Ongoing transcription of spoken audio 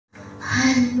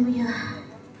Hallelujah.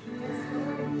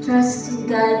 Trusting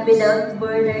God without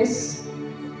borders,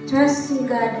 trusting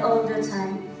God all the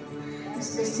time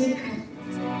is the secret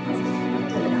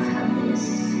to the happiness.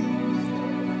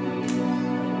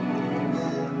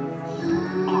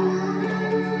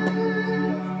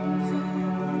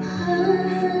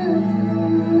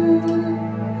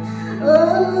 Oh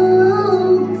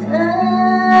God.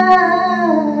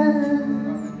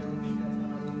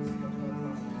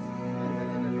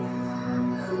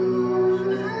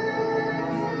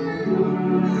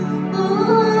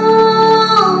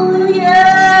 Oh yeah.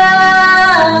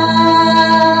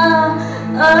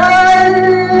 Hallelujah.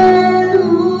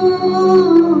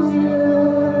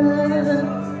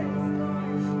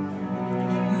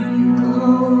 You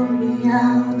call me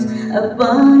out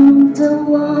upon the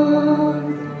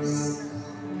waters,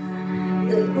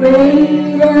 the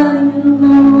great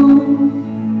unknown,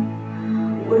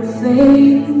 where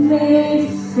faith may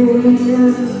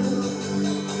fail.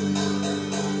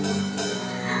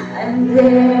 And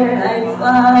there I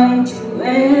find you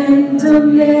in the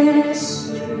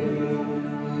mystery,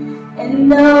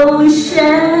 and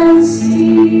oceans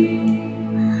deep,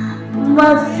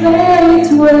 my faith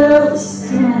will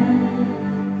stand.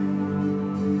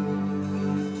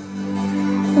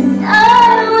 And I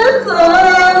will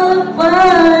call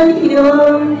upon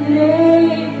your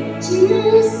name,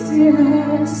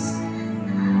 Jesus,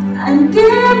 and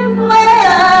keep my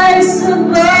eyes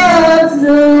above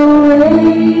the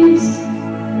waves.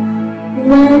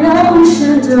 When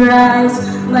oceans rise,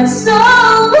 my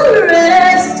soul will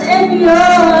rest in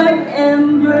your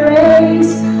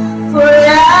embrace. For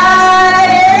I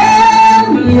am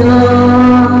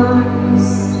yours,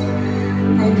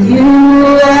 and you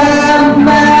are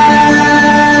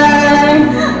mine.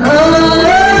 Oh,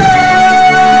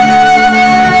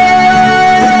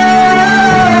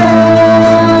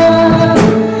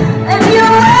 and you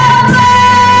are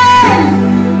mine.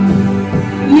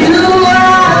 You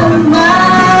are mine.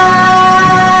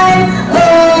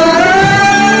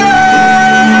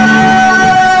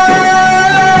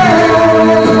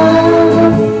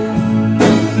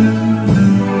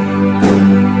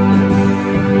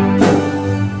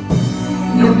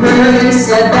 You burst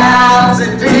a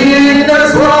thousand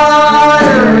deepest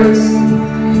waters.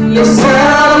 Your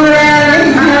sovereign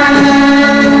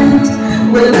hand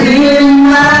will be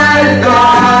my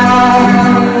God.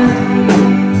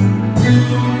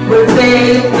 Where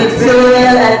faith will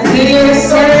fill and fear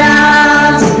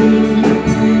surrounds me,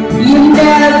 you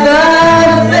never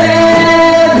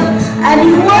fail, and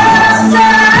you won't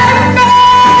start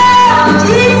now,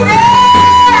 Jesus.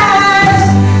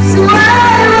 So I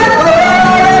will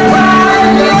call upon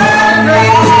your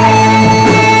grace,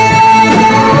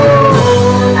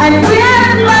 and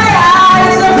with my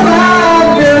eyes above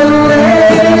the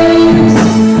waves,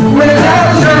 where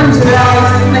oceans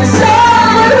rise, my soul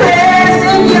will rest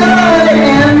in your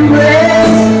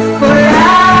embrace. For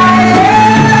I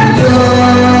am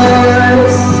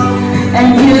yours, and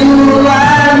you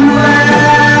are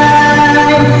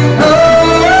mine. Oh,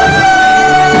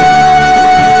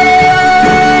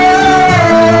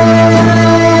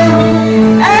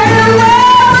 and you are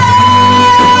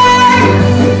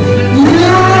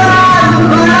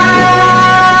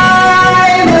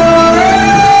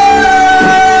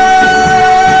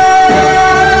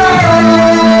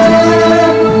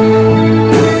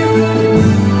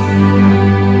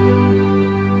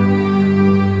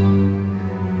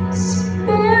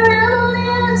Spirit,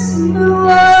 you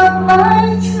are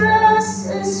my trust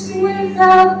is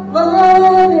without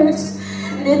borders.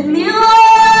 Let me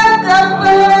walk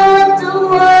above the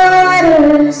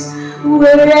waters,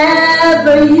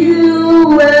 wherever you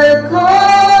will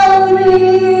call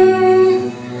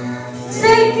me.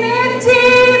 Take me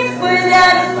deep where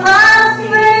that my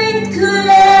faith could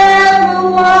ever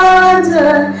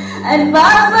wander, and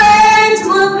my faith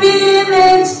will be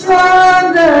made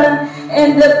stronger in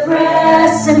the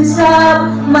presence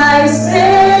of my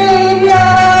Savior.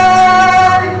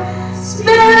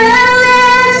 Spirit,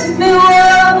 lift me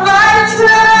where my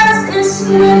trust is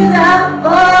without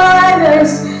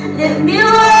borders. Let me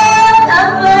walk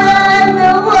upon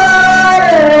the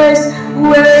waters,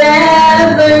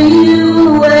 wherever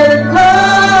you will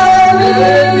call me.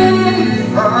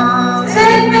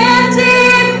 Take me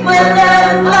deep where that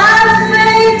my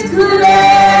faith could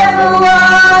ever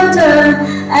wander,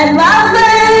 and my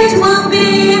faith will be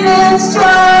made strong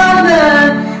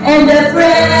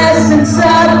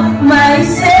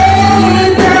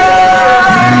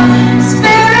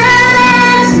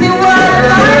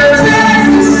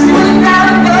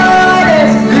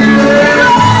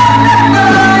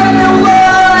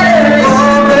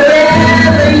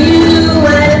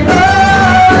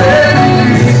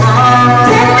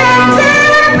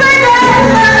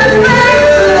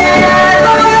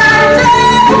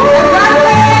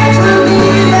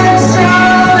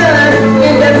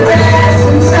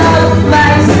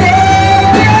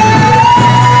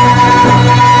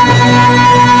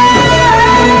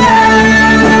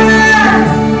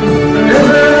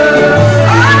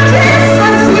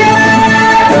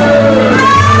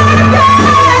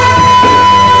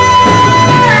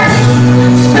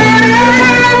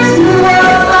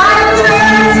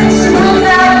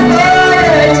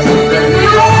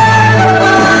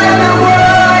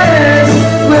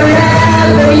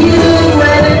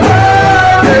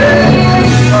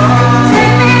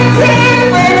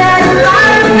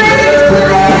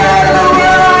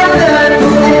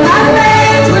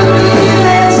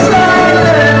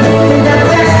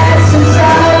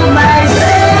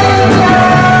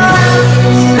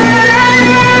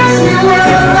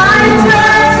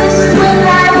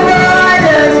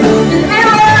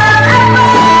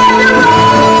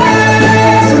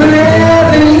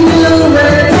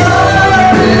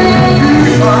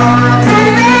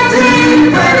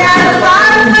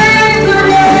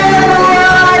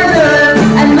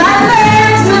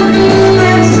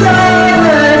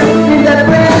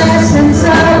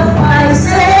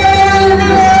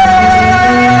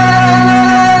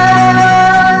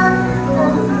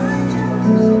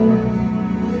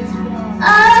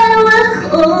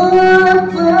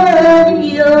upon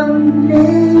your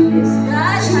name,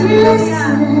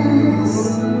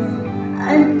 Jesus,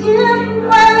 and keep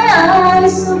my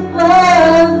eyes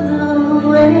above the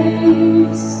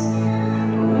waves.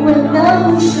 When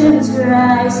oceans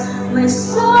rise, my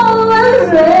soul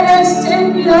will rest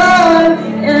in your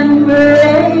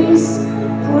embrace.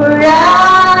 For I